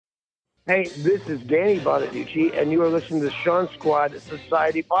Hey, this is Danny Bonaduce, and you are listening to the Shaun Squad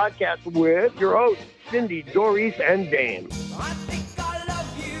Society podcast with your hosts, Cindy, Doris, and Dame.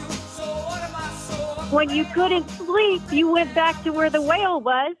 When you couldn't sleep, you went back to where the whale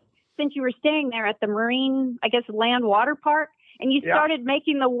was, since you were staying there at the marine, land water park, and you started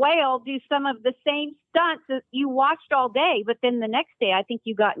making the whale do some of the same stunts that you watched all day. But then the next day, I think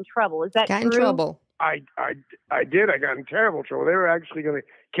you got in trouble. Is that true? Got in trouble. I did. I got in terrible trouble. They were actually going to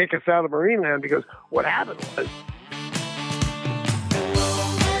kick us out of Marineland because what happened was...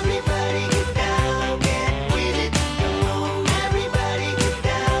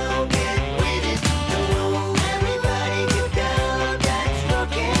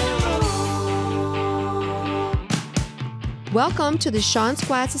 Welcome to the Shaun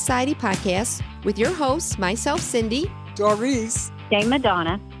Squad Society podcast with your hosts, myself, Cindy, Doris, Dame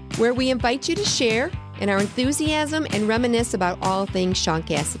Madonna, where we invite you to share in our enthusiasm and reminisce about all things Shaun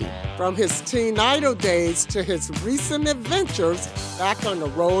Cassidy. from his teen idol days to his recent adventures back on the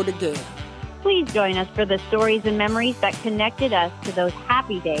road again. please join us for the stories and memories that connected us to those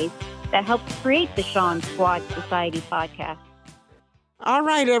happy days that helped create the Shaun Squad Society podcast. All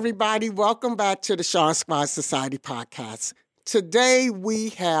right, everybody, welcome back to the Shaun Squad Society podcast. Today, we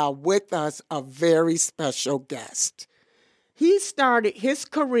have with us a very special guest. He started his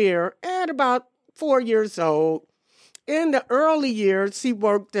career at about 4 years old. In the early years, he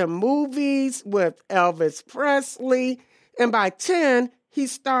worked in movies with Elvis Presley, and by 10, he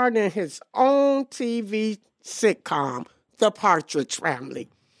starred in his own TV sitcom, The Partridge Family.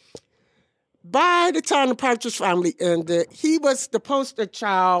 By the time The Partridge Family ended, he was the poster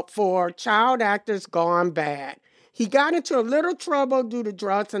child for child actors gone bad. He got into a little trouble due to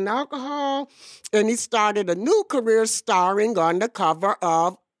drugs and alcohol, and he started a new career starring on the cover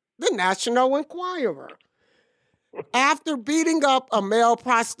of the National Enquirer. After beating up a male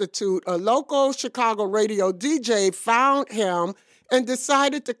prostitute, a local Chicago radio DJ found him and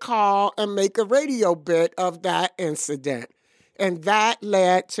decided to call and make a radio bit of that incident. And that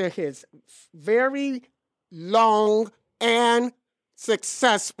led to his very long and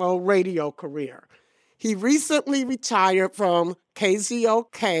successful radio career. He recently retired from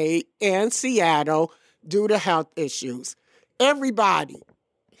KZOK in Seattle due to health issues. Everybody,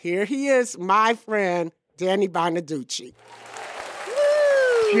 here he is, my friend, Danny Bonaduce.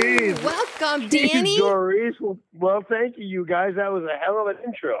 Jeez. Welcome, Jeez, Danny. Doris. Well, thank you guys. That was a hell of an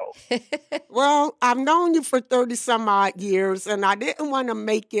intro. Well, I've known you for 30-some-odd years, and I didn't want to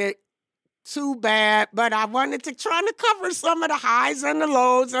make it too bad, but I wanted to try to cover some of the highs and the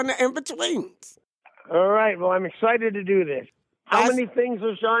lows and the in-betweens. All right. Well, I'm excited to do this. How many things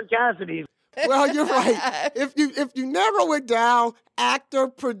are Shaun Cassidy's? Well, you're right. If you narrow it down, actor,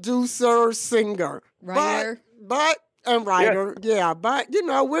 producer, singer. Writer. And writer, yeah. But,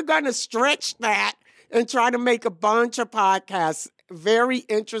 we're going to stretch that and try to make a bunch of podcasts. Very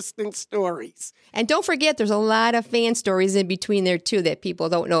interesting stories. And don't forget, there's a lot of fan stories in between there, too, that people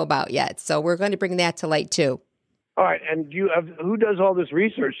don't know about yet. So we're going to bring that to light, too. All right. And who does all this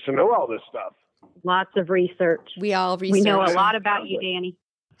research to know all this stuff? Lots of research. We all research. We know a lot about you, Danny.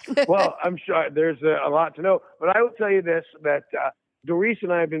 Well, I'm sure there's a lot to know. But I will tell you this, that Doris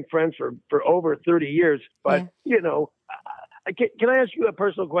and I have been friends for over 30 years. But, can I ask you a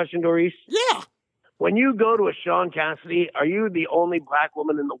personal question, Doris? Yeah. When you go to a Shaun Cassidy, are you the only black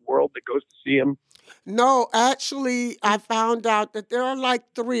woman in the world that goes to see him? No, actually, I found out that there are like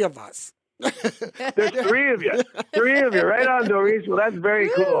 3 of us. There's 3 of you. 3 of you. Right on, Doris. Well, that's very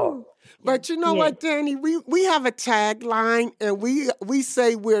cool. But you know what, Danny? We have a tagline, and we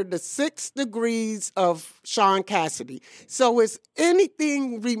say we're the 6 degrees of Shaun Cassidy. So it's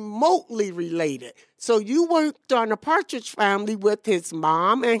anything remotely related. So you worked on a Partridge Family with his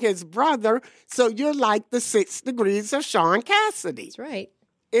mom and his brother, so you're like the 6 degrees of Shaun Cassidy. That's right.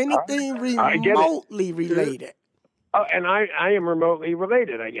 Anything remotely related. Oh, and I am remotely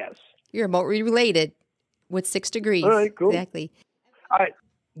related, I guess. You're remotely related with 6 degrees. All right, cool. Exactly. All right.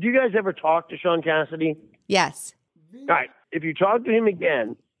 Do you guys ever talk to Shaun Cassidy? Yes. All right. If you talk to him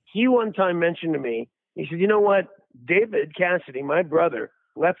again, he one time mentioned to me, he said, you know what? David Cassidy, my brother,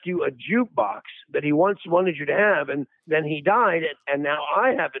 left you a jukebox that he once wanted you to have, and then he died, and now I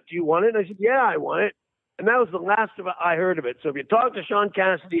have it. Do you want it? And I said, yeah, I want it. And that was the last of I heard of it. So if you talk to Shaun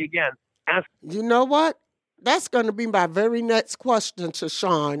Cassidy again, ask. You know what? That's going to be my very next question to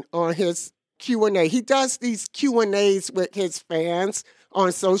Shaun on his Q&A. He does these Q&As with his fans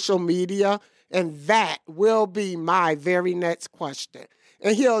on social media, and that will be my very next question.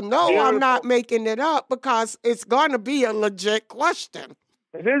 And he'll know I'm not making it up because it's going to be a legit question.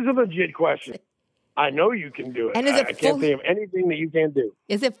 It is a legit question. I know you can do it. And is it I can't think of anything that you can't do.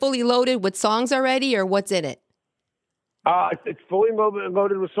 Is it fully loaded with songs already, or what's in it? It's fully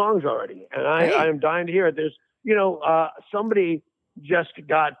loaded with songs already, and I am dying to hear it. There's, somebody just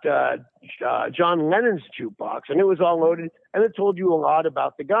got John Lennon's jukebox, and it was all loaded, and it told you a lot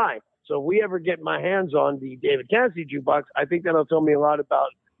about the guy. So if we ever get my hands on the David Cassidy jukebox, I think that'll tell me a lot about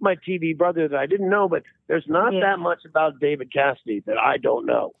my TV brother that I didn't know, but there's not that much about David Cassidy that I don't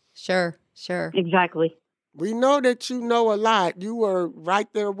know. Sure. Exactly. We know that you know a lot. You were right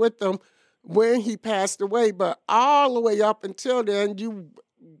there with him when he passed away, but all the way up until then, you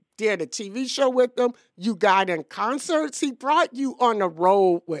did a TV show with him. You got in concerts. He brought you on the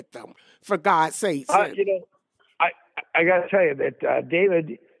road with them, for God's sake. I got to tell you that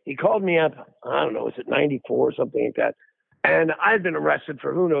David, he called me up, I don't know, was it 94 or something like that? And I had been arrested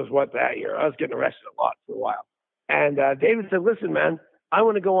for who knows what that year. I was getting arrested a lot for a while. And David said, listen, man, I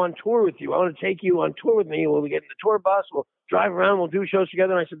want to go on tour with you. I want to take you on tour with me. We'll get in the tour bus. We'll drive around. We'll do shows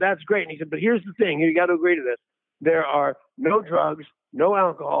together. And I said, that's great. And he said, but here's the thing. You got to agree to this. There are no drugs, no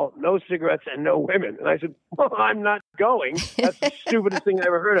alcohol, no cigarettes, and no women. And I said, well, I'm not going. That's the stupidest thing I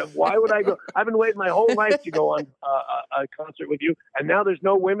ever heard of. Why would I go? I've been waiting my whole life to go on a concert with you. And now there's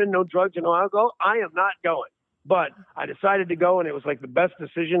no women, no drugs, and no alcohol. I am not going. But I decided to go, and it was like the best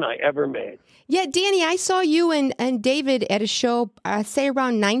decision I ever made. Yeah, Danny, I saw you and David at a show, say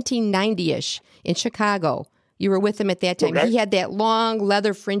around 1990-ish in Chicago. You were with him at that time. Okay. He had that long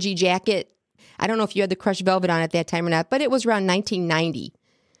leather fringy jacket. I don't know if you had the crushed velvet on at that time or not, but it was around 1990.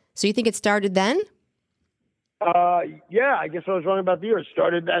 So you think it started then? Yeah, I guess I was wrong about the year. It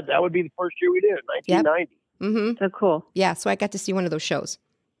started that would be the first year we did it, 1990. Yep. Mm-hmm. So cool. Yeah, so I got to see one of those shows.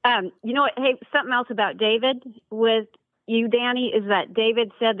 You know what? Hey, something else about David with you, Danny, is that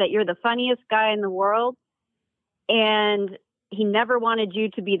David said that you're the funniest guy in the world. And he never wanted you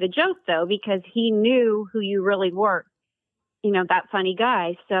to be the joke, though, because he knew who you really were. That funny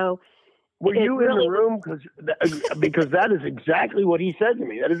guy. So were you in the room? Because that is exactly what he said to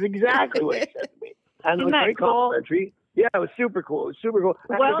me. That is exactly what he said to me. And it was very complimentary. Yeah, it was super cool. It was super cool.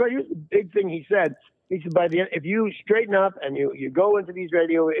 Well, here's the big thing he said. He said, by the end, if you straighten up and you go into these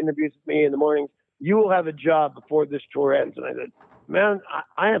radio interviews with me in the mornings, you will have a job before this tour ends. And I said, man,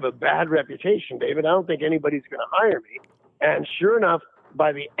 I have a bad reputation, David. I don't think anybody's going to hire me. And sure enough,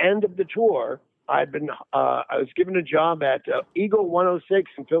 by the end of the tour, I was given a job at Eagle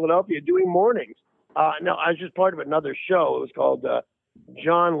 106 in Philadelphia doing mornings. No, I was just part of another show. It was called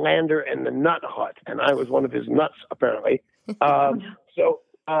John Lander and the Nut Hut, and I was one of his nuts, apparently.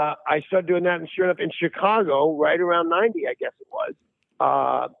 I started doing that, and sure enough, in Chicago, right around 90, I guess it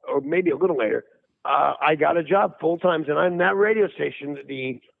was, or maybe a little later, I got a job full-time, and I'm that radio station,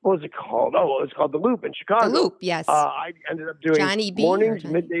 what was it called? Oh, it was called The Loop in Chicago. The Loop, yes. I ended up doing mornings,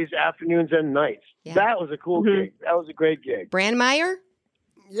 middays, afternoons, and nights. Yeah. That was a cool gig. That was a great gig. Brandmeier?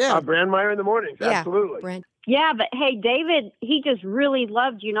 Yeah. Brandmeier in the mornings, absolutely. Yeah, but hey, David, he just really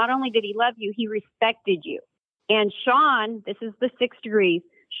loved you. Not only did he love you, he respected you. And Shaun, this is the 6 degrees,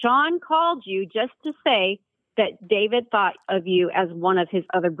 Shaun called you just to say that David thought of you as one of his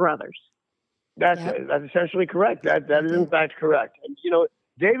other brothers. That's essentially correct. That is in fact correct. And,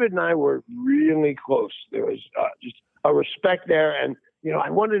 David and I were really close. There was just a respect there. And, I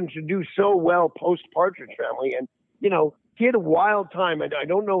wanted him to do so well post Partridge Family. And, he had a wild time. I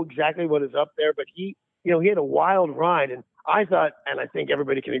don't know exactly what is up there, but he had a wild ride. And I thought, and I think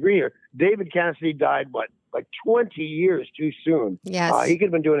everybody can agree here, David Cassidy died, like 20 years too soon. Yes. He could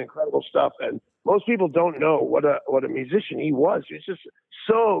have been doing incredible stuff. And most people don't know what a musician he was. He was just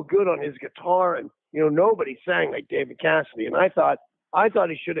so good on his guitar. And, nobody sang like David Cassidy. And I thought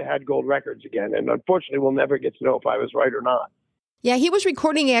he should have had gold records again. And unfortunately, we'll never get to know if I was right or not. Yeah, he was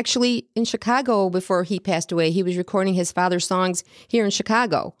recording actually in Chicago before he passed away. He was recording his father's songs here in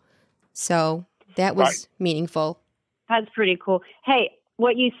Chicago. So that was meaningful. That's pretty cool. Hey,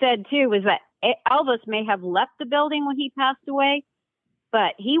 what you said, too, was that Elvis may have left the building when he passed away,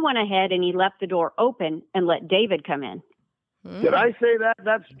 but he went ahead and he left the door open and let David come in. Did I say that?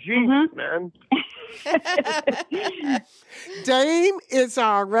 That's genius, man. Dame is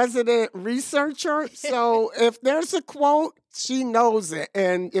our resident researcher, so if there's a quote, she knows it.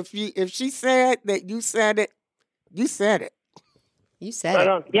 And if she said that you said it, you said it. You said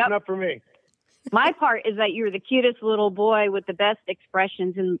it. Yep. Enough for me. My part is that you're the cutest little boy with the best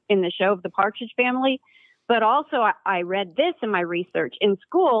expressions in the show of the Partridge Family. But also, I read this in my research. In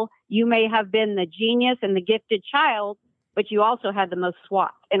school, you may have been the genius and the gifted child, but you also had the most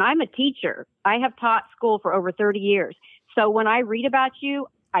SWAT. And I'm a teacher. I have taught school for over 30 years. So when I read about you,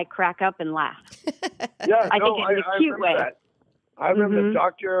 I crack up and laugh. Yeah, I think it's a cute way. I remember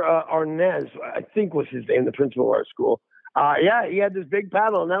Dr. Arnez, I think was his name, the principal of our school. Yeah, he had this big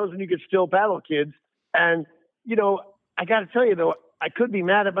paddle, and that was when you could still paddle, kids. And, you know, I got to tell you, though, I could be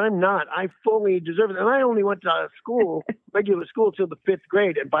mad at it, but I'm not. I fully deserve it. And I only went to school, regular school, till the 5th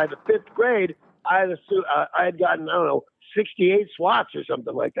grade. And by the 5th grade, I had gotten, I don't know, 68 swats or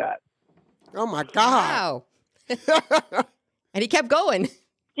something like that. Oh, my God. Wow. And he kept going.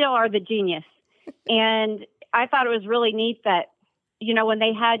 Still are the genius. And I thought it was really neat that, you know, when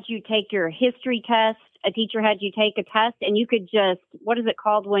they had you take your history test, a teacher had you take a test and you could just, what is it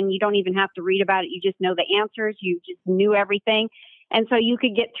called when you don't even have to read about it? You just know the answers. You just knew everything. And so you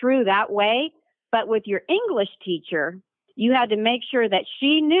could get through that way. But with your English teacher, you had to make sure that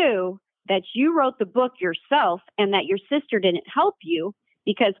she knew that you wrote the book yourself and that your sister didn't help you,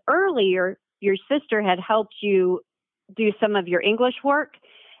 because earlier your sister had helped you do some of your English work.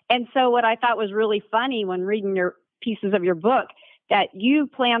 And so what I thought was really funny when reading your pieces of your book, that you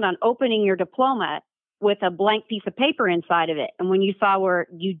planned on opening your diploma with a blank piece of paper inside of it. And when you saw where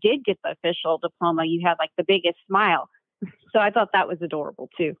you did get the official diploma, you had like the biggest smile. So I thought that was adorable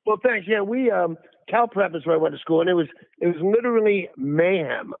too. Well, thanks. Yeah, we Cal Prep is where I went to school, and it was literally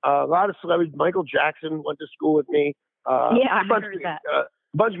mayhem. A lot of celebrities. Michael Jackson went to school with me. I heard that. A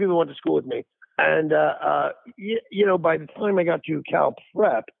bunch of people went to school with me, and you know, by the time I got to Cal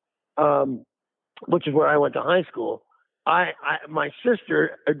Prep, which is where I went to high school, my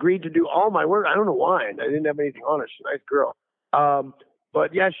sister agreed to do all my work. I don't know why. I didn't have anything on her. She's a nice girl.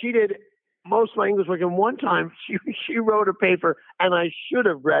 But yeah, she did most of my English work. And one time she wrote a paper, and I should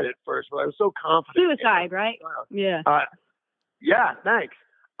have read it first, but I was so confident. Suicide, right? Yeah. Yeah, thanks.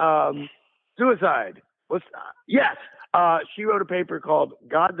 Suicide. Yes. She wrote a paper called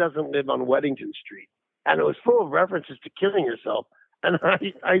 "God Doesn't Live on Weddington Street," and it was full of references to killing yourself. And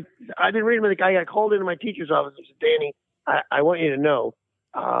I didn't read them. And I got called into my teacher's office and said, "Danny, I want you to know,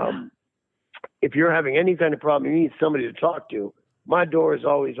 if you're having any kind of problem, you need somebody to talk to, my door is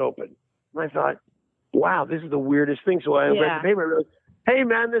always open." And I thought, wow, this is the weirdest thing. So I read the paper and I was, "Hey,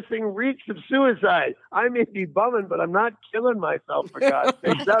 man, this thing reeks of suicide. I may be bumming, but I'm not killing myself, for God's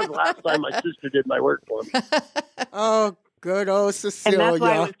sake." That was the last time my sister did my work for me. Oh, good old Cecilia. And that's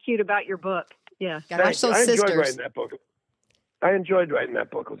why it was cute about your book. Yeah. Got our soul sisters. Enjoyed writing that book. I enjoyed writing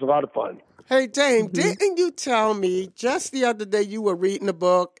that book. It was a lot of fun. Hey, Dame, didn't you tell me just the other day you were reading a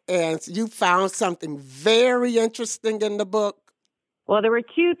book and you found something very interesting in the book? Well, there were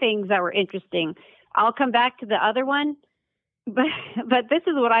two things that were interesting. I'll come back to the other one, but this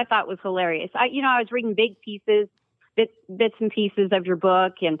is what I thought was hilarious. I was reading big pieces, bits and pieces of your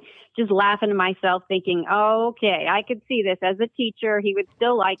book, and just laughing to myself, thinking, "Oh, okay, I could see this as a teacher. He would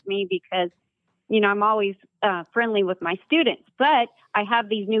still like me because, you know, I'm always friendly with my students, but I have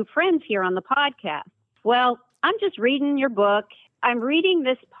these new friends here on the podcast." Well, I'm just reading your book. I'm reading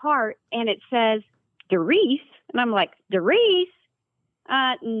this part, and it says Doris, and I'm like, Doris?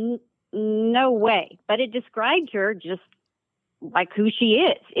 No way. But it described her just like who she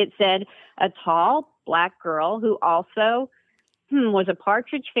is. It said a tall black girl who also was a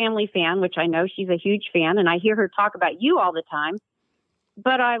Partridge Family fan, which I know she's a huge fan, and I hear her talk about you all the time.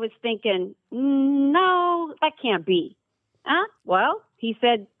 But I was thinking, no, that can't be. Well, he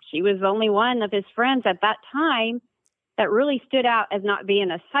said she was only one of his friends at that time that really stood out as not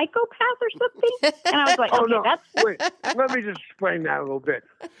being a psychopath or something. And I was like, oh, okay, no. that's... Wait, let me just explain that a little bit.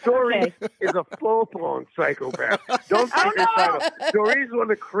 Doris is a full-blown psychopath. Don't take her title. Doris is one of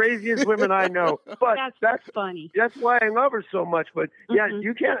the craziest women I know. But that's funny. That's why I love her so much. But yeah,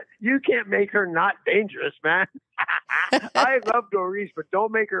 you can't make her not dangerous, man. I love Doris, but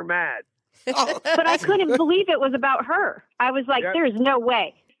don't make her mad. But I couldn't believe it was about her. I was like, there's no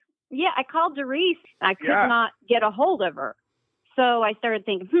way. Yeah, I called Doris, and I could not get a hold of her. So I started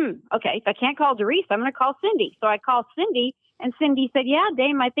thinking, okay, if I can't call Doris, I'm going to call Cindy. So I called Cindy, and Cindy said, "Yeah,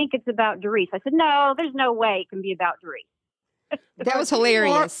 Dame, I think it's about Doris." I said, "No, there's no way it can be about Doris." That was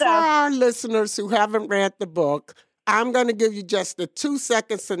hilarious. For our listeners who haven't read the book, I'm going to give you just a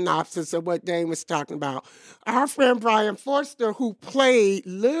 2-second synopsis of what Dame was talking about. Our friend Brian Forster, who played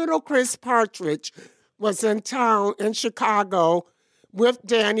little Chris Partridge, was in town in Chicago with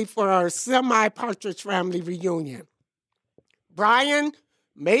Danny for our semi-Partridge Family reunion. Brian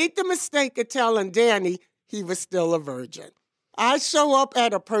made the mistake of telling Danny he was still a virgin. I show up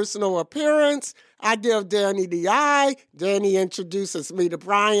at a personal appearance. I give Danny the eye. Danny introduces me to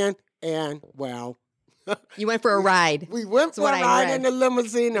Brian, and, well... You went for a ride. We went for a ride in the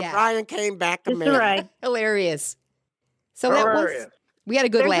limousine, and Brian came back a man. Right. Hilarious. So we had a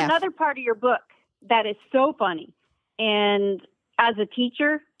good laugh. There's another part of your book that is so funny. And as a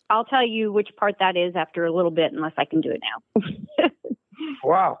teacher, I'll tell you which part that is after a little bit, unless I can do it now.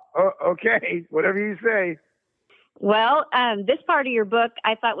 Wow. Okay. Whatever you say. Well, this part of your book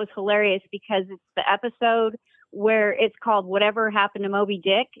I thought was hilarious because it's the episode where it's called Whatever Happened to Moby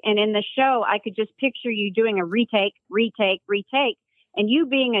Dick. And in the show, I could just picture you doing a retake. And you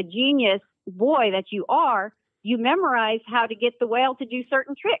being a genius boy that you are, you memorize how to get the whale to do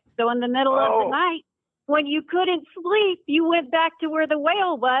certain tricks. So in the middle of the night, when you couldn't sleep, you went back to where the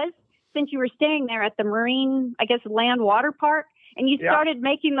whale was, since you were staying there at the marine, I guess, land water park. And you started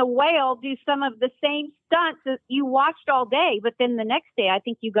making the whale do some of the same stunts that you watched all day. But then the next day, I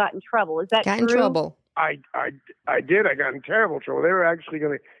think you got in trouble. Is that true? Got in trouble. I did. I got in terrible trouble. They were actually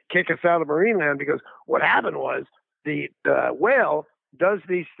going to kick us out of Marineland because what happened was the whale does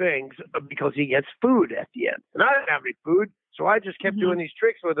these things because he gets food at the end. And I didn't have any food, so I just kept doing these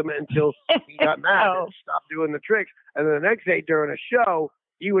tricks with him until he got mad and stopped doing the tricks. And then the next day during a show,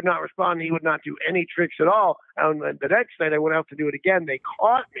 he would not respond. He would not do any tricks at all. And the next night I went out to do it again. They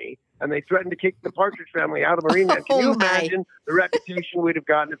caught me, and they threatened to kick the Partridge Family out of Marineland. Can you imagine the reputation we'd have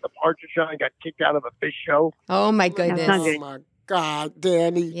gotten if the Partridge Family got kicked out of a fish show? Oh, my goodness. Oh, my God,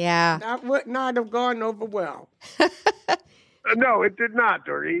 Danny. Yeah. That would not have gone over well. No, it did not,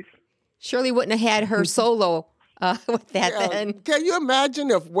 Doris. Shirley wouldn't have had her solo with that then. Can you imagine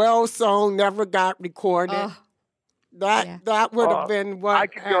if Whale's song never got recorded? That would have been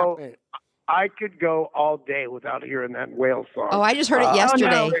what happened. I could go all day without hearing that whale song. Oh, I just heard it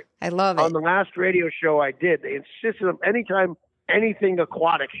yesterday. I love it. On the last radio show I did, they insisted on anytime anything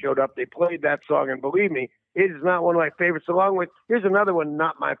aquatic showed up, they played that song. And believe me, it is not one of my favorites. Along with, here's another one,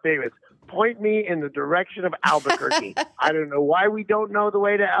 not my favorites. Point me in the direction of Albuquerque. I don't know why we don't know the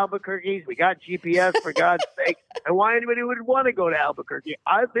way to Albuquerque. We got GPS, for God's sake. And why anybody would want to go to Albuquerque.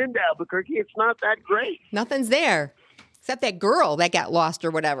 I've been to Albuquerque. It's not that great. Nothing's there. Except that girl that got lost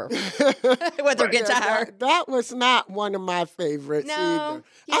or whatever with her guitar. That was not one of my favorites either.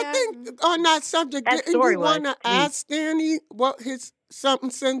 Yeah. I think on that subject, didn't you want to ask Danny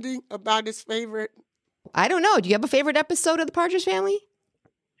Cindy, about his favorite? I don't know. Do you have a favorite episode of the Partridge Family?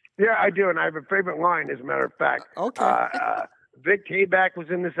 Yeah, I do, and I have a favorite line, as a matter of fact. Okay. Vic Tayback was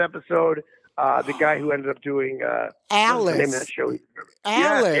in this episode. The guy who ended up doing Alice. What's the name of that show?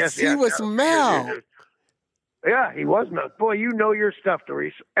 Alice. He was Mel. Yeah, he was Mel. Boy, you know your stuff,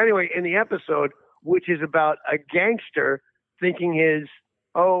 Doris. Anyway, in the episode, which is about a gangster thinking his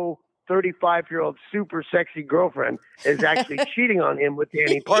 35-year-old super sexy girlfriend is actually cheating on him with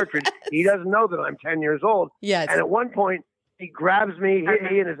Danny Partridge. Yes. He doesn't know that I'm 10 years old. Yes. And at one point, he grabs me,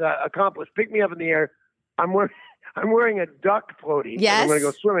 he and his accomplice pick me up in the air. I'm wearing a duck floaty. Yes. I'm going to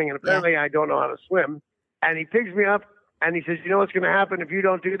go swimming, and apparently I don't know how to swim. And he picks me up, and he says, you know what's going to happen if you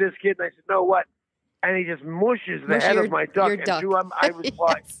don't do this, kid? And I said, no, what? And he just mushes the head of my duck. And to him, I was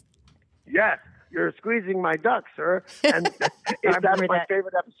like, yes, you're squeezing my duck, sir. And that's my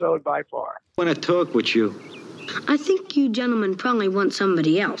favorite episode by far. I want to talk with you. I think you gentlemen probably want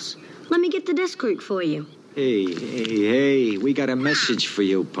somebody else. Let me get the desk work for you. Hey, we got a message for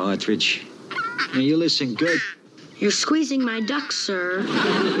you, Partridge. Now, you listen good. You're squeezing my duck, sir.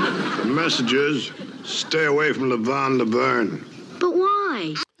 The message is, stay away from Levon Laverne. But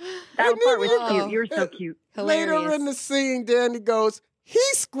why? That part was cute. You're so cute. Hilarious. Later in the scene, Danny goes, he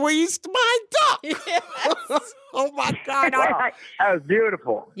squeezed my duck. Yes. Oh, my God. Wow, that was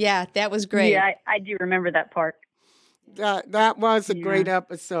beautiful. Yeah, that was great. Yeah, I do remember that part. That was a great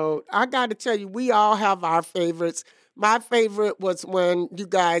episode. I got to tell you, we all have our favorites. My favorite was when you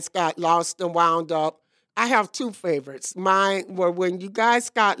guys got lost and wound up. I have two favorites. Mine were when you guys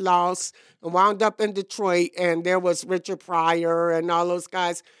got lost and wound up in Detroit, and there was Richard Pryor and all those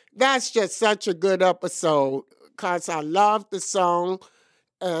guys. That's just such a good episode because I loved the song,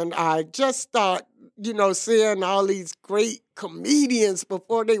 and I just thought, seeing all these great comedians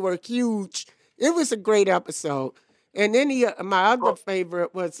before they were huge, it was a great episode. And then my other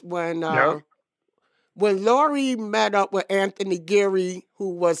favorite was when Laurie met up with Anthony Geary, who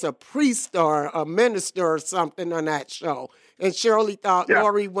was a priest or a minister or something on that show. And Shirley thought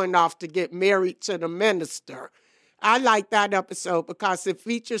Laurie went off to get married to the minister. I like that episode because it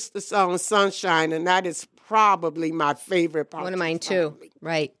features the song Sunshine, and that is probably my favorite part. One of mine, too.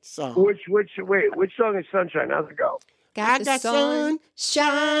 Right. So Which song is Sunshine? How's it go? I got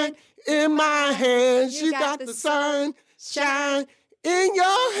sunshine in my hands. You got the sunshine in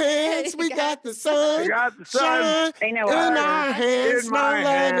your hands. We got the sun. We got the sun I know in our hands. in my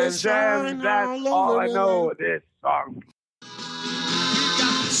hands, and that's all I know of this song. We've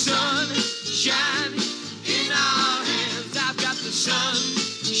got the sunshine in our hands. I've got the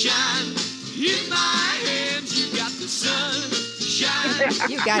sunshine in my hands. You've got the sunshine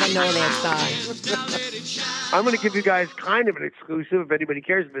You got to know that song. I'm going to give you guys kind of an exclusive, if anybody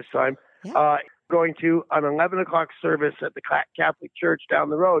cares this time. Yeah. Going to an 11 o'clock service at the Catholic Church down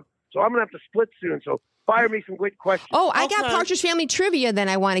the road. So I'm going to have to split soon. So fire me some great questions. Oh, I got Partridge Family trivia then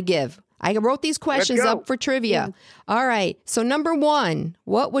I want to give. I wrote these questions up for trivia. All right. So number 1,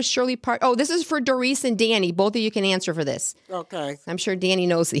 what was Shirley Oh, this is for Doris and Danny. Both of you can answer for this. Okay. I'm sure Danny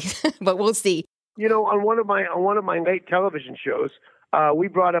knows these, but we'll see. You know, on one of my late television shows, we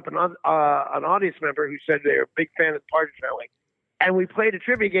brought up an audience member who said they were a big fan of the Partridge Family. And we played a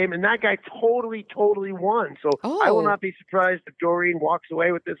trivia game, and that guy totally won. So I will not be surprised if Doreen walks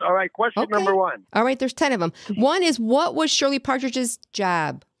away with this. All right, question number 1. All right, there's 10 of them. One is, what was Shirley Partridge's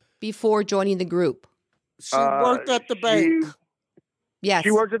job before joining the group? She worked at the bank. Yes. She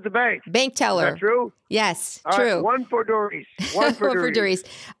worked at the bank. Bank teller. Is that true? Yes, All true. Right, one for Doris. One for Doris.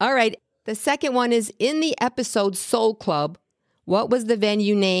 All right. The second one is, in the episode Soul Club, what was the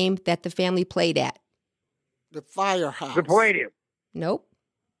venue name that the family played at? The Firehouse. The Palladium. Nope.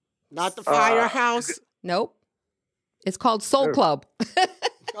 Not the Firehouse? Nope. It's called Soul Club.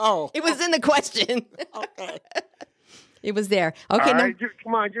 Oh. It was in the question. Okay. It was there. Okay. All right,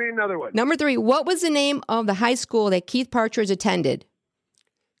 come on, give me another one. Number 3, what was the name of the high school that Keith Partridge attended?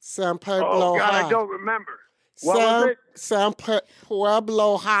 San Pueblo Oh, God, High. I don't remember. What was it? San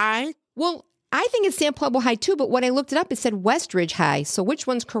Pueblo High? Well, I think it's San Pueblo High too, but when I looked it up, it said Westridge High. So which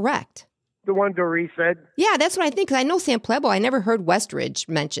one's correct? The one Doris said? Yeah, that's what I think, because I know San Pueblo. I never heard Westridge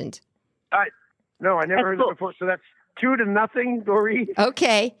mentioned. No, I never heard that before. So that's 2-0, Doris.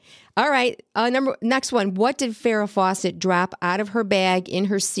 Okay. All right. Next one. What did Farrah Fawcett drop out of her bag in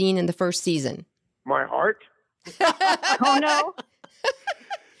her scene in the first season? My heart. Oh, no.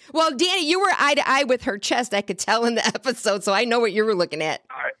 Well, Danny, you were eye to eye with her chest, I could tell in the episode, so I know what you were looking at.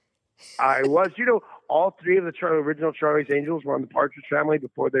 I was. You know, all 3 of the original Charlie's Angels were on the Partridge Family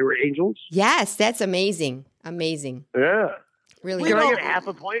before they were angels. Yes, that's amazing. Amazing. Yeah. Really. Can I get half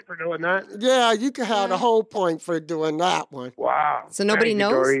a point for doing that? Yeah, you can have the whole point for doing that one. Wow. So nobody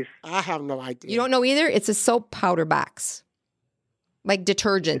knows? Doris. I have no idea. You don't know either? It's a soap powder box. Like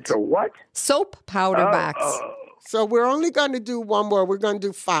detergent. It's a what? Soap powder box. So we're only going to do one more. We're going to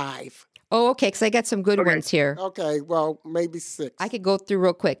do 5. Oh, okay, because I got some good ones here. Okay, well, maybe 6. I could go through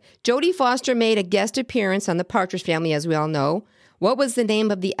real quick. Jodie Foster made a guest appearance on The Partridge Family, as we all know. What was the name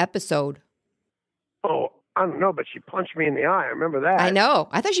of the episode? Oh, I don't know, but she punched me in the eye. I remember that. I know.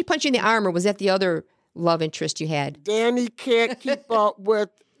 I thought she punched you in the arm, or was that the other love interest you had? Danny can't keep up with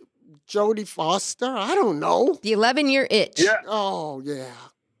Jodie Foster? I don't know. The 11-year itch. Yeah. Oh, yeah.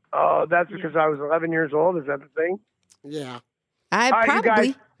 Oh, that's because I was 11 years old. Is that the thing? Yeah. I All right, probably.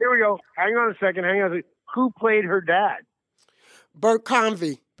 you guys, here we go. Hang on a second. Who played her dad? Bert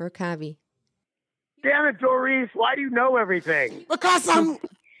Convy. Bert Convy. Damn it, Doris. Why do you know everything? Because I'm...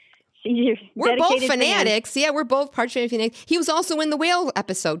 We're both fanatics. Yeah, we're both Partridge Family fanatics. He was also in the whale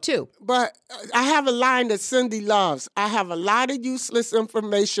episode, too. But I have a line that Cindy loves. I have a lot of useless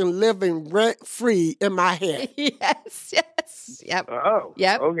information living rent-free in my head. Yes. Yep. Oh.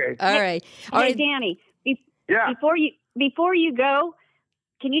 Yep. Okay. All right. All right. Danny, Yeah. before you go,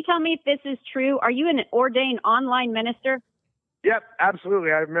 can you tell me if this is true? Are you an ordained online minister? Yep,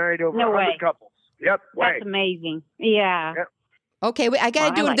 absolutely. I've married over 100 couples. Yep. That's amazing. Yeah. Yep. Okay, I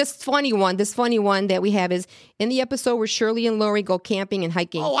got to do this funny one. This funny one that we have is in the episode where Shirley and Lori go camping and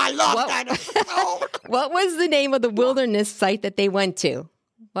hiking. Oh, I love that episode. What was the name of the wilderness site that they went to?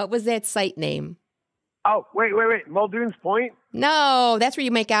 What was that site name? Oh, wait. Muldoon's Point? No, that's where you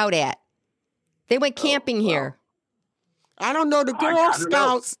make out at. They went camping here. I don't know. The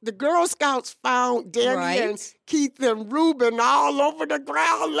Girl Scouts found Danny and Keith and Reuben all over the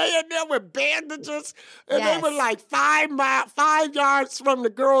ground, laying there with bandages, and they were like 5 yards from the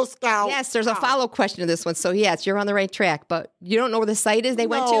Girl Scouts. Yes, there's a follow question to this one. So yes, you're on the right track, but you don't know where the site is they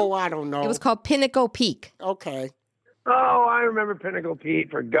went to? No, I don't know. It was called Pinnacle Peak. Okay. Oh, I remember Pinnacle Pete.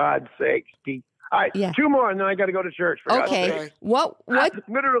 For God's sakes, Pete. All right, 2 more, and then I got to go to church. For God's sake. What?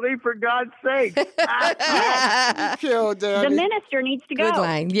 Literally, for God's sake. Killed Danny. The minister needs to go. Good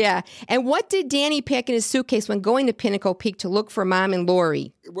line, yeah. And what did Danny pack in his suitcase when going to Pinnacle Peak to look for Mom and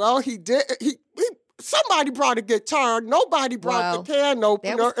Lori? Well, he did. Somebody brought a guitar. Nobody brought the can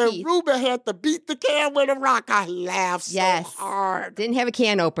opener, and Reuben had to beat the can with a rock. I laughed so hard. Didn't have a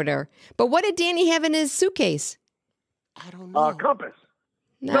can opener. But what did Danny have in his suitcase? I don't know. Compass.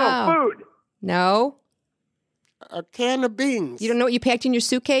 No. Food. No. A can of beans. You don't know what you packed in your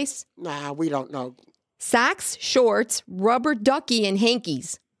suitcase? Nah, we don't know. Socks, shorts, rubber ducky, and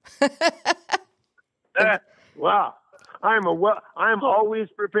hankies. Wow. I am always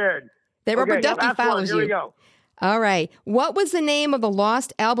prepared. The rubber ducky follows you. Here we go. All right. What was the name of the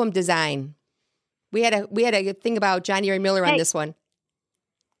lost album design? We had a thing about Johnny Ray Miller on this one.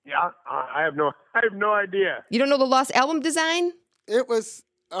 Yeah, I have no idea. You don't know the lost album design? It was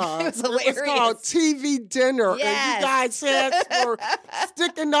it was called TV Dinner. Yes. And you guys heads were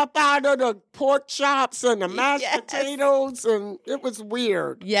sticking up out of the pork chops and the mashed potatoes, and it was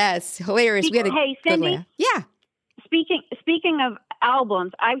weird. Yes, hilarious. We had a hey, good Cindy? laugh. Yeah. Speaking of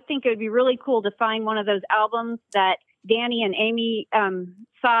albums, I think it would be really cool to find one of those albums that Danny and Amy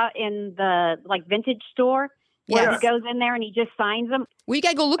saw in the vintage store. Where he goes in there and he just signs them. Well, you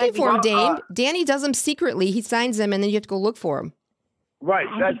got to go looking for him, Dame. Danny does them secretly. He signs them, and then you have to go look for him. Right.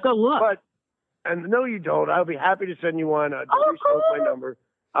 Let's go look. And no, you don't. I'll be happy to send you one. Doris knows my number.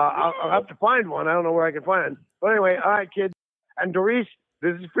 I'll have to find one. I don't know where I can find. But anyway, all right, kids. And Doris,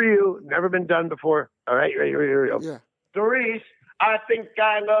 this is for you. Never been done before. All right, here we go. Yeah. Doris, I think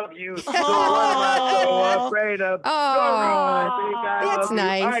I love you. So what am I so afraid of? That's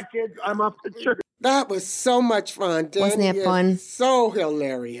nice. All right, kids, I'm off the church. That was so much fun. Danny Wasn't that fun? So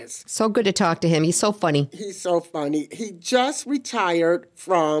hilarious. So good to talk to him. He's so funny. He's so funny. He just retired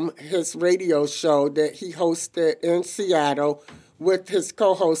from his radio show that he hosted in Seattle with his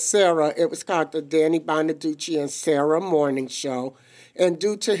co-host Sarah. It was called the Danny Bonaduce and Sarah Morning Show. And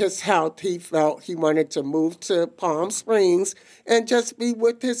due to his health, he felt he wanted to move to Palm Springs and just be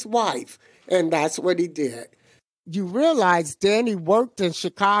with his wife. And that's what he did. You realize Danny worked in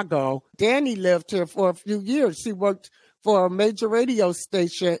Chicago. Danny lived here for a few years. He worked for a major radio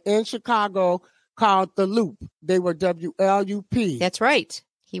station in Chicago called The Loop. They were WLUP. That's right.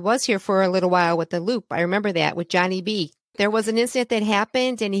 He was here for a little while with The Loop. I remember that with Johnny B. There was an incident that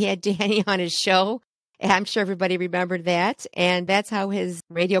happened, and he had Danny on his show. And I'm sure everybody remembered that. And that's how his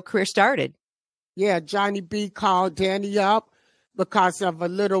radio career started. Yeah, Johnny B called Danny up because of a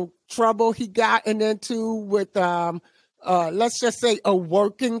little trouble he gotten into with, let's just say, a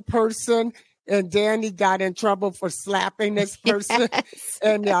working person. And Danny got in trouble for slapping this person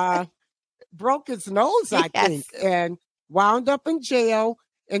and broke his nose, I think, and wound up in jail.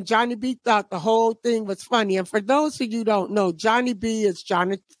 And Johnny B thought the whole thing was funny. And for those of you who don't know, Johnny B is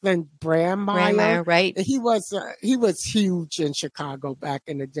Jonathan Brandmeier. Right. He was huge in Chicago back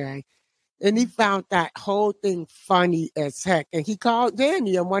in the day. And he found that whole thing funny as heck. And he called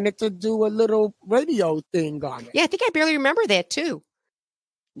Danny and wanted to do a little radio thing on it. Yeah, I think I barely remember that, too.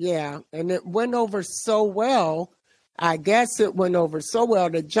 Yeah, and it went over so well. I guess it went over so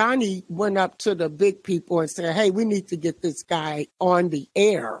well that Johnny went up to the big people and said, hey, we need to get this guy on the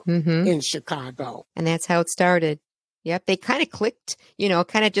air in Chicago. And that's how it started. Yep, they kind of clicked,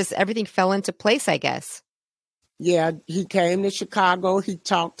 kind of just everything fell into place, I guess. Yeah, he came to Chicago, he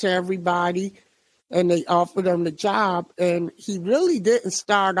talked to everybody, and they offered him the job. And he really didn't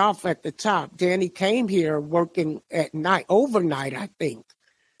start off at the top. Danny came here working at night, overnight, I think.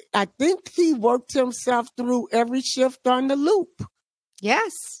 I think he worked himself through every shift on the Loop.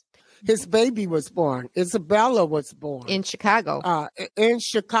 Yes. His baby was born. Isabella was born. In Chicago. In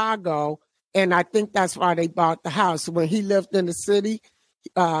Chicago. And I think that's why they bought the house. When he lived in the city,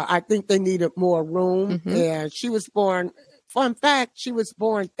 I think they needed more room. And she was born, fun fact, she was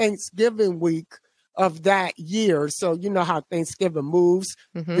born Thanksgiving week of that year. So you know how Thanksgiving moves.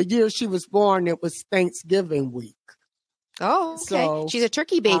 The year she was born, it was Thanksgiving week. Oh, okay. So, she's a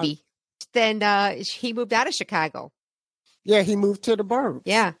turkey baby. Then he moved out of Chicago. Yeah, he moved to the burbs.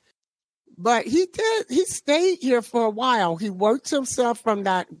 Yeah. But he stayed here for a while. He worked himself from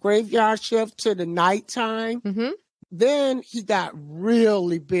that graveyard shift to the nighttime. Then he got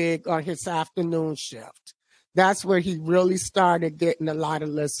really big on his afternoon shift. That's where he really started getting a lot of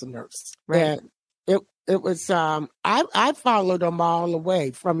listeners. Right. And it was, I followed him all the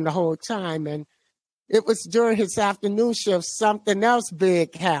way from the whole time. And it was during his afternoon shift, something else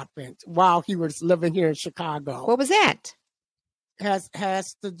big happened while he was living here in Chicago. What was that?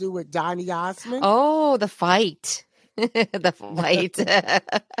 Has to do with Donny Osmond. Oh, the fight. The fight.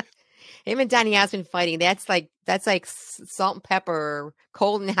 Him and Donny Osmond fighting. That's like salt and pepper,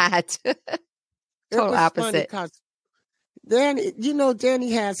 cold and hot. Total opposite.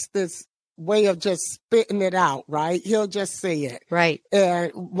 Danny has this way of just spitting it out, right? He'll just say it. Right.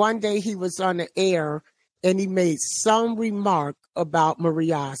 And one day he was on the air and he made some remark about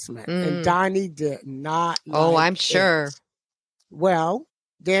Marie Osmond. And Donny did not I'm sure. Well,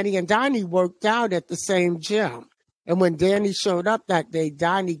 Danny and Donny worked out at the same gym. And when Danny showed up that day,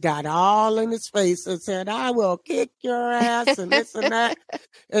 Donny got all in his face and said, I will kick your ass and this and that.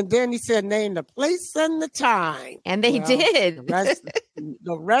 And then he said, name the place and the time. And they did.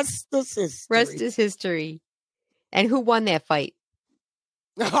 The rest is history. Rest is history. And who won that fight?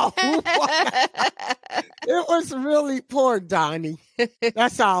 Oh, it was really poor Donnie.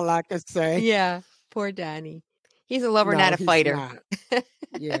 That's all I can say. Yeah, poor Donnie. He's a lover, No, not a he's fighter. not.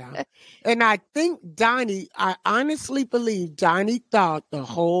 Yeah. And I think I honestly believe Donnie thought the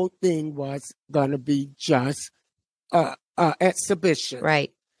whole thing was going to be just exhibition.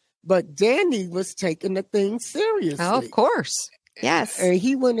 Right. But Danny was taking the thing seriously. Oh, of course. Yes. And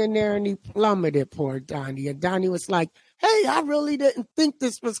he went in there and he plummeted poor Donnie. And Donnie was like, hey, I really didn't think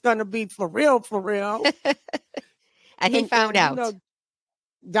this was going to be for real, for real. And he found out. You know,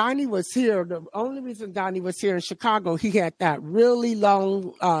 Donnie was here. The only reason Donnie was here in Chicago, he had that really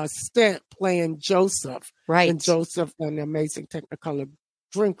long stint playing Joseph. Right. And Joseph and the Amazing Technicolor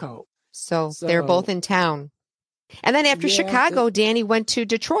Dreamcoat. So they're both in town. And then after Chicago, Danny went to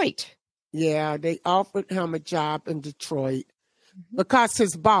Detroit. Yeah, they offered him a job in Detroit because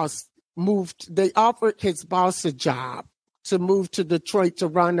his boss moved. They offered his boss a job to move to Detroit to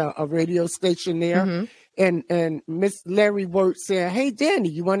run a radio station there. Mm-hmm. And Miss Larry Wirt said, hey, Danny,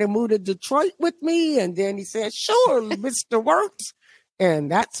 you want to move to Detroit with me? And Danny said, sure, Mr. Wirtz.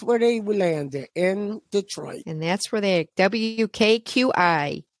 And that's where they landed, in Detroit. And that's where they,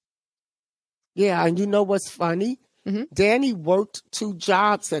 WKQI. Yeah, and you know what's funny? Mm-hmm. Danny worked 2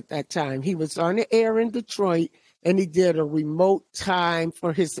 jobs at that time. He was on the air in Detroit, and he did a remote time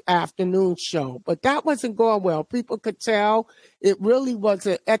for his afternoon show. But that wasn't going well. People could tell it really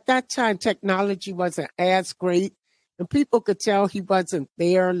wasn't. At that time, technology wasn't as great, and people could tell he wasn't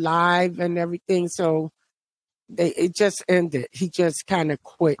there live and everything. So it just ended. He just kind of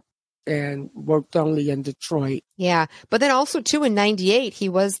quit and worked only in Detroit. Yeah. But then also, too, in 98, he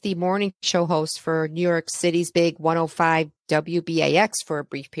was the morning show host for New York City's big 105 WBAX for a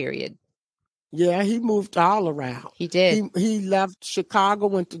brief period. Yeah, he moved all around. He did. He left Chicago,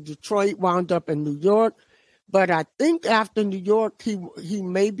 went to Detroit, wound up in New York. But I think after New York, he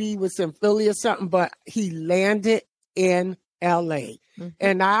maybe was in Philly or something, but he landed in L.A. Mm-hmm.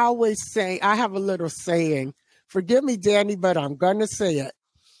 And I always say, I have a little saying, forgive me, Danny, but I'm going to say it.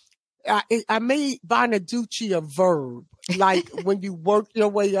 I made Bonaduce a verb, like when you work your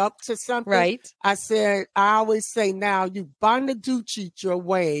way up to something. Right. I always say now, you Bonaduce your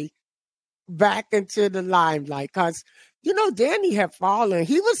way back into the limelight. Because, you know, Danny had fallen.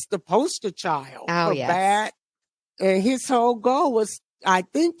 He was the poster child for bad. And his whole goal was, I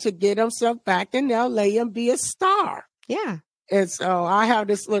think, to get himself back in L.A. and be a star. Yeah. And so I have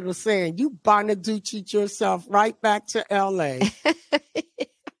this little saying, you Bonaduce yourself right back to L.A.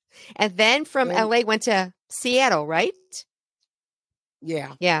 And then from L.A. went to Seattle, right?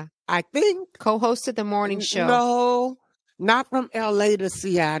 Yeah. Yeah. I think. Co-hosted the morning show. No, not from L.A. to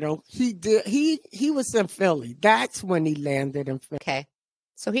Seattle. He did. He was in Philly. That's when he landed in Philly. Okay.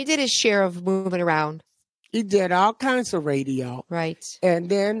 So he did his share of moving around. He did all kinds of radio. Right. And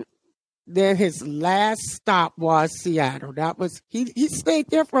then his last stop was Seattle. That was, he stayed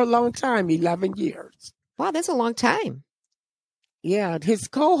there for a long time, 11 years. Wow, that's a long time. Yeah, his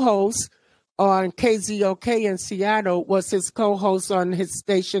co-host on KZOK in Seattle was his co-host on his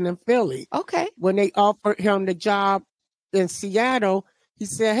station in Philly. Okay. When they offered him the job in Seattle, he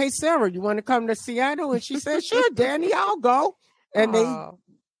said, hey, Sarah, you want to come to Seattle? And she said, sure, Danny, I'll go. And they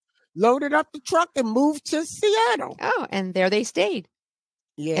loaded up the truck and moved to Seattle. Oh, and there they stayed.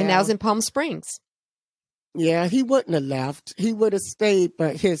 Yeah. And now's in Palm Springs. Yeah, he wouldn't have left. He would have stayed,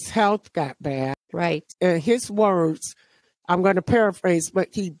 but his health got bad. Right. And his words, I'm going to paraphrase, but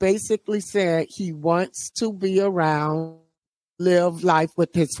he basically said he wants to be around, live life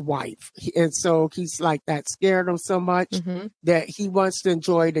with his wife. And so he's like that scared him so much that he wants to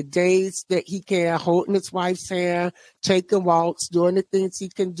enjoy the days that he can, holding his wife's hand, taking walks, doing the things he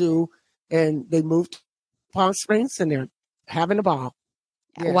can do. And they moved to Palm Springs and they're having a ball.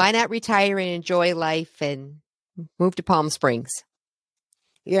 Yeah. Why not retire and enjoy life and move to Palm Springs?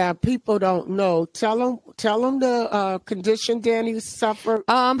 Yeah, people don't know. Tell them the condition Danny suffered.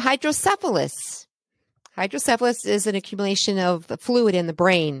 Hydrocephalus. Hydrocephalus is an accumulation of fluid in the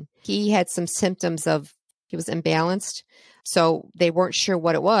brain. He had some symptoms of, he was imbalanced. So they weren't sure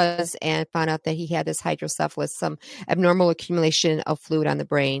what it was and found out that he had this hydrocephalus, some abnormal accumulation of fluid on the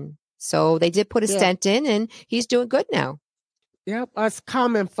brain. So they did put a stent in and he's doing good now. Yep, us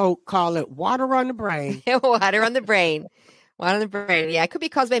common folk call it water on the brain. Water on the brain. Water on the brain. Yeah, it could be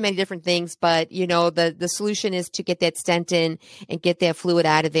caused by many different things, but, you know, the solution is to get that stent in and get that fluid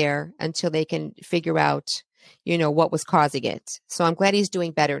out of there until they can figure out, you know, what was causing it. So I'm glad he's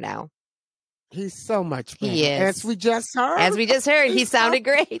doing better now. He's so much better. He is. As we just heard. He sounded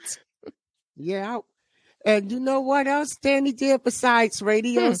great. Yeah. And you know what else Danny did besides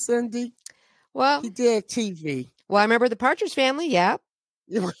radio, Cindy? Well, he did TV. Well, I remember the Partridge Family, yeah.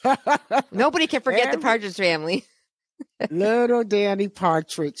 Nobody can forget the Partridge Family. Little Danny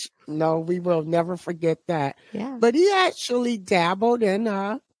Partridge. No, we will never forget that. Yeah. But he actually dabbled in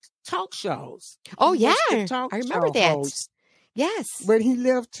talk shows. Oh, He yeah. was the talk I remember show that. host. Yes. When he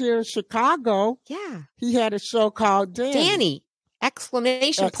lived here in Chicago, Yeah. he had a show called Danny. Danny.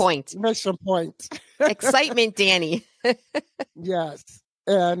 Exclamation point. Exclamation point. Excitement, Danny. Yes.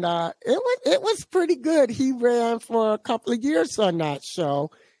 And it was pretty good. He ran for a couple of years on that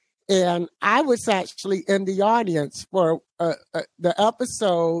show. And I was actually in the audience for the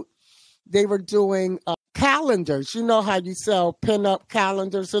episode. They were doing calendars. You know how you sell pin-up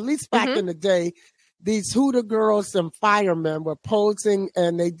calendars? At least back in the day, these Hooter girls and firemen were posing,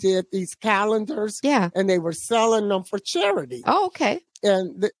 and they did these calendars. Yeah. And they were selling them for charity. Oh, okay.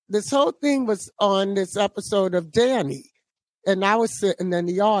 And this whole thing was on this episode of Danny. And I was sitting in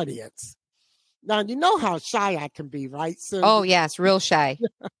the audience. Now, you know how shy I can be, right? So, oh, yes. Real shy.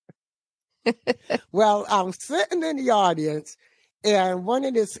 Well, I'm sitting in the audience, and one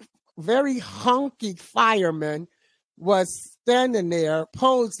of this very hunky firemen was standing there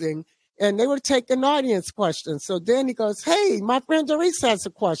posing, and they were taking audience questions. So then he goes, "Hey, my friend Doris has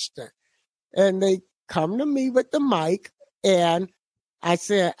a question." And they come to me with the mic, and I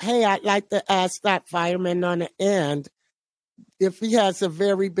said, "Hey, I'd like to ask that fireman on the end if he has a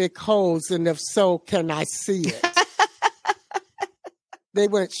very big hose, and if so, can I see it?" They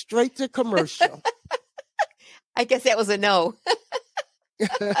went straight to commercial. I guess that was a no.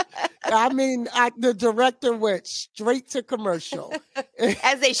 I mean, the director went straight to commercial.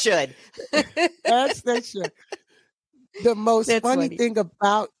 As they should. As they should. The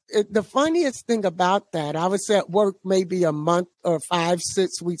funniest thing about that, I was at work maybe a month or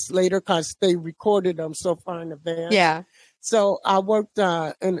 5-6 weeks later because they recorded them so far in advance. Yeah. So I worked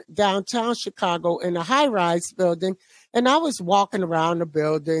in downtown Chicago in a high-rise building, and I was walking around the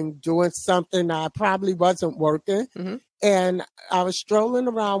building doing something I probably wasn't working. Mm-hmm. And I was strolling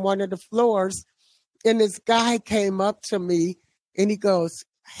around one of the floors, and this guy came up to me, and he goes,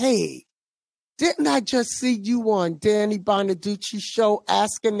 "Hey, didn't I just see you on Danny Bonaduce's show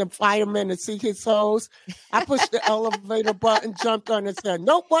asking the fireman to see his hose?" I pushed the elevator button, jumped on, and said,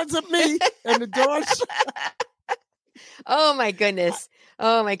 "Nope, wasn't me." And the door shut. Oh, my goodness.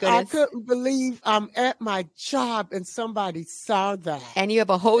 Oh, my goodness. I couldn't believe I'm at my job and somebody saw that. And you have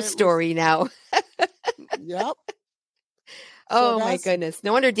a hose story now. Yep. Oh, my goodness.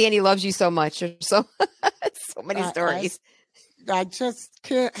 No wonder Danny loves you so much. So many stories. I just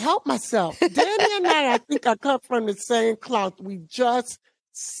can't help myself. Danny and I think I come from the same cloth. We just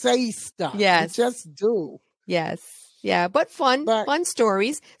say stuff. Yes. We just do. Yes. Yeah, but fun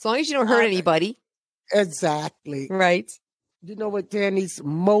stories. As long as you don't hurt anybody. Exactly. Right. You know what Danny's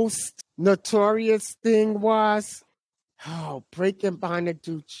most notorious thing was? Oh, Breaking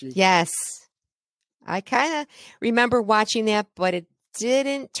Bonaduce. Yes. I kind of remember watching that, but it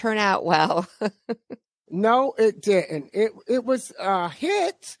didn't turn out well. No, it didn't. It was a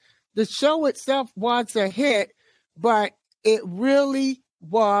hit. The show itself was a hit, but it really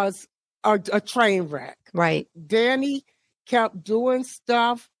was a train wreck. Right. Danny kept doing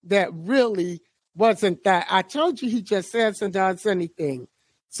stuff that really wasn't that. I told you he just says and does anything.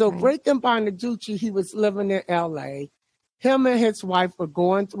 So Breaking Bonaduce, he was living in L.A. Him and his wife were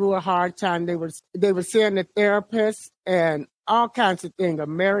going through a hard time. They were seeing a therapist and all kinds of things, a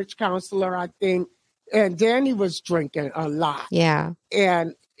marriage counselor, I think. And Danny was drinking a lot. Yeah.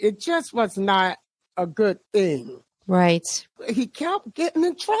 And it just was not a good thing. Right. He kept getting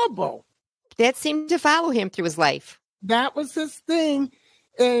in trouble. That seemed to follow him through his life. That was his thing.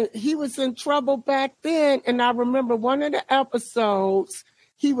 And he was in trouble back then. And I remember one of the episodes,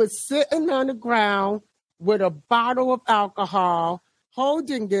 he was sitting on the ground with a bottle of alcohol,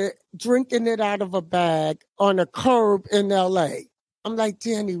 holding it, drinking it out of a bag on a curb in L.A. I'm like,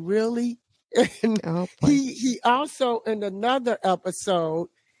 Danny, really? And he also, in another episode,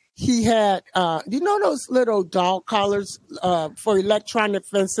 he had, you know those little dog collars for electronic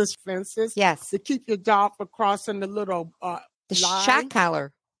fences? Yes. To keep your dog from crossing the little the line. shock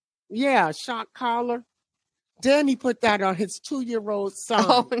collar. Yeah, shock collar. Danny put that on his 2-year-old son.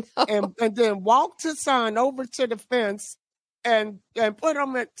 Oh, no. And then walked his son over to the fence and put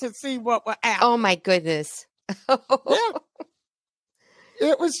him to see what would happen. Oh, my goodness. Yeah.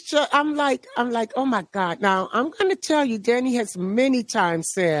 It was just, I'm like, oh my God. Now, I'm going to tell you, Danny has many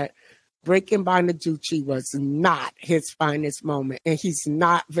times said Breaking Bonaduce was not his finest moment, and he's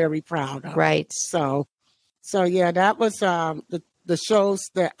not very proud of it. Right. So yeah, that was the shows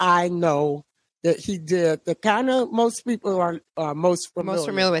that I know that he did, the kind of most people are most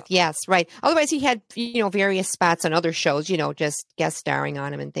familiar with. Yes, right. Otherwise, he had, various spots on other shows, just guest starring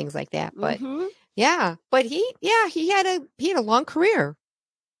on him and things like that. But yeah, but he had a long career.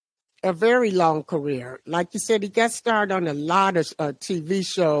 A very long career. Like you said, he got started on a lot of TV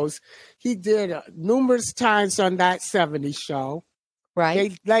shows. He did numerous times on that 70s show.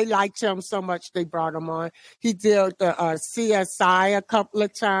 Right. They liked him so much they brought him on. He did the CSI a couple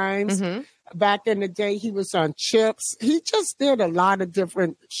of times. Back in the day, he was on Chips. He just did a lot of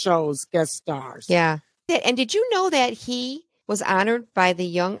different shows, guest stars. Yeah. And did you know that he was honored by the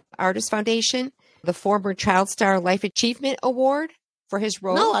Young Artist Foundation, the former Child Star Life Achievement Award for his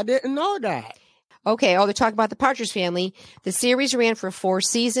role? No, I didn't know that. Okay. Oh, they're talking about the Partridge Family. The series ran for 4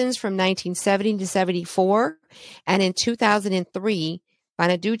 seasons from 1970 to 74. And in 2003,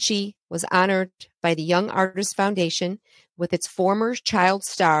 Bonaduce was honored by the Young Artist Foundation with its former Child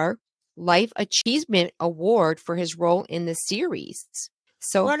Star Life Achievement Award for his role in the series.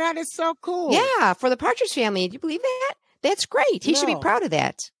 So, well, that is so cool. Yeah, for the Partridge Family. Do you believe that? That's great. He should be proud of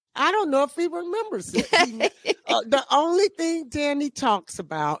that. I don't know if he remembers it. The only thing Danny talks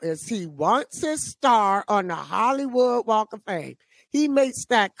about is he wants his star on the Hollywood Walk of Fame. He makes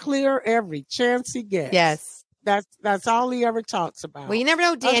that clear every chance he gets. Yes. That's all he ever talks about. Well, you never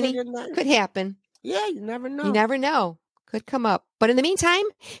know, Danny. Could happen. Yeah, you never know. You never know. Could come up. But in the meantime,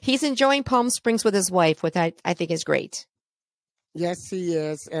 he's enjoying Palm Springs with his wife, which I think is great. Yes, he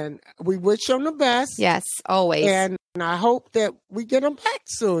is. And we wish him the best. Yes, always. And I hope that we get him back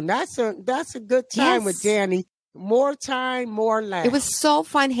soon. That's a good time with Danny. More time, more laughs. It was so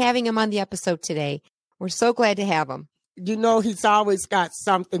fun having him on the episode today. We're so glad to have him. He's always got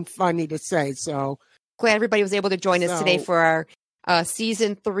something funny to say. So glad everybody was able to join us today for our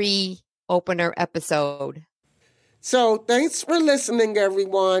season 3 opener episode. So thanks for listening,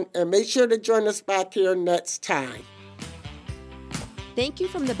 everyone. And make sure to join us back here next time. Thank you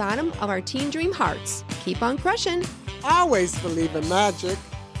from the bottom of our Teen Dream hearts. Keep on crushing. Always believe in magic.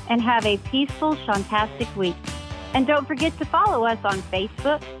 And have a peaceful, shantastic week. And don't forget to follow us on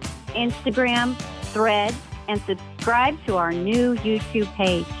Facebook, Instagram, Threads, and subscribe to our new YouTube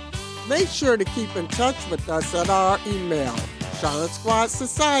page. Make sure to keep in touch with us at our email, Shaun Squad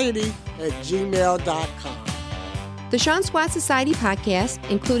Society @gmail.com. The Shaun Squad Society podcast,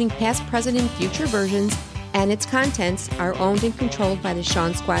 including past, present, and future versions, and its contents are owned and controlled by the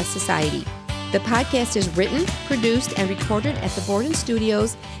Shaun Squad Society. The podcast is written, produced, and recorded at the Borden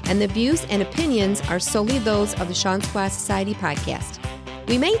Studios, and the views and opinions are solely those of the Shaun Squad Society podcast.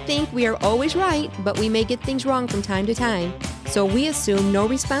 We may think we are always right, but we may get things wrong from time to time, so we assume no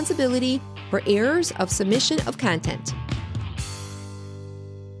responsibility for errors of submission of content.